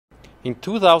In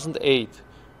 2008,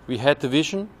 we had the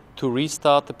vision to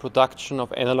restart the production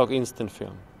of analog instant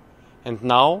film. And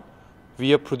now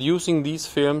we are producing these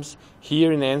films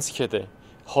here in Enschede,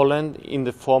 Holland, in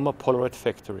the former Polaroid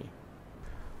factory.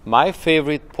 My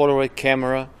favorite Polaroid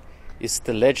camera is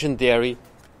the legendary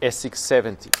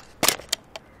SX70.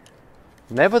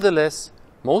 Nevertheless,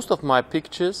 most of my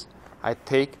pictures I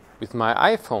take with my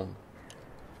iPhone.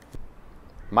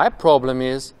 My problem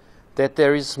is that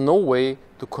there is no way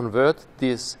to convert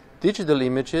these digital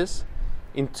images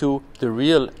into the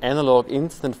real analog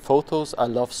instant photos I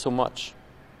love so much.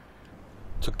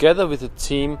 Together with a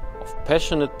team of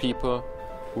passionate people,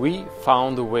 we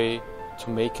found a way to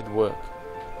make it work.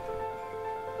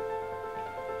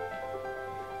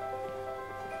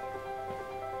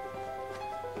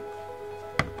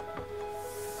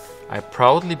 I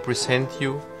proudly present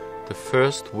you the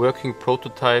first working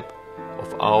prototype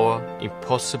of our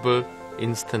impossible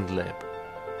instant lab.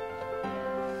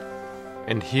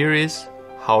 And here is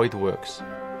how it works.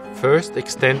 First,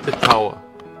 extend the tower.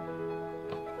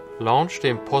 Launch the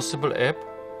Impossible app.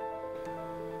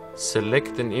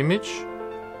 Select an image.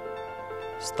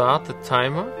 Start the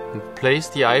timer and place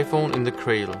the iPhone in the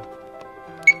cradle.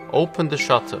 Open the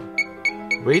shutter.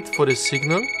 Wait for the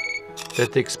signal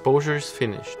that the exposure is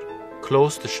finished.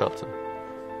 Close the shutter.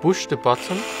 Push the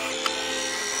button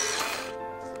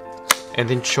and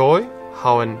enjoy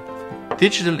how a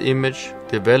digital image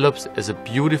develops as a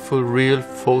beautiful real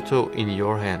photo in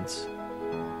your hands.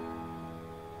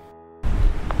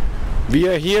 We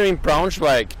are here in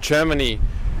Braunschweig, Germany,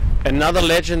 another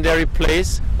legendary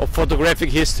place of photographic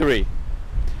history.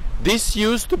 This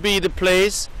used to be the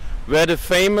place where the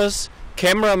famous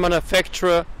camera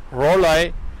manufacturer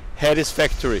Rollei had his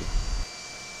factory.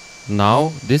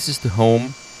 Now this is the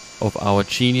home of our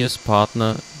genius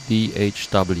partner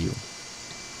DHW.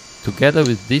 Together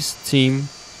with this team,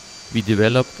 we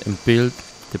developed and built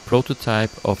the prototype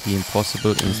of the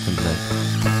Impossible Instant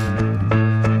Lab.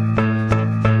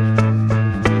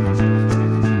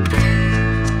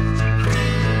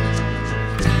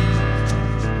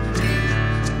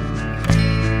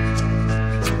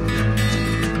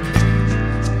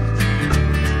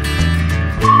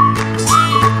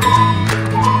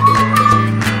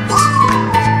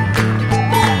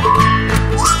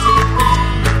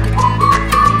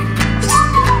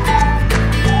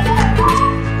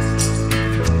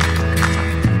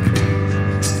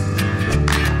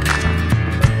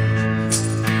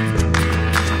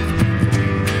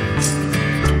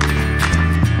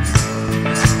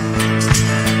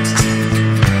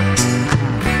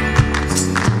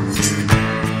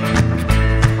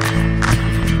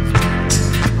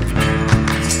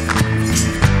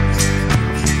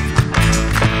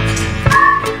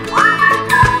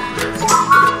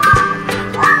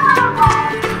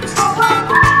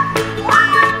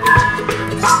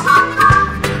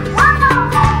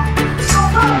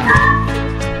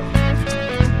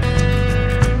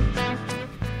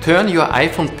 Turn your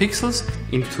iPhone pixels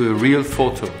into a real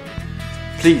photo.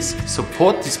 Please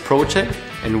support this project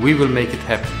and we will make it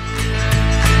happen.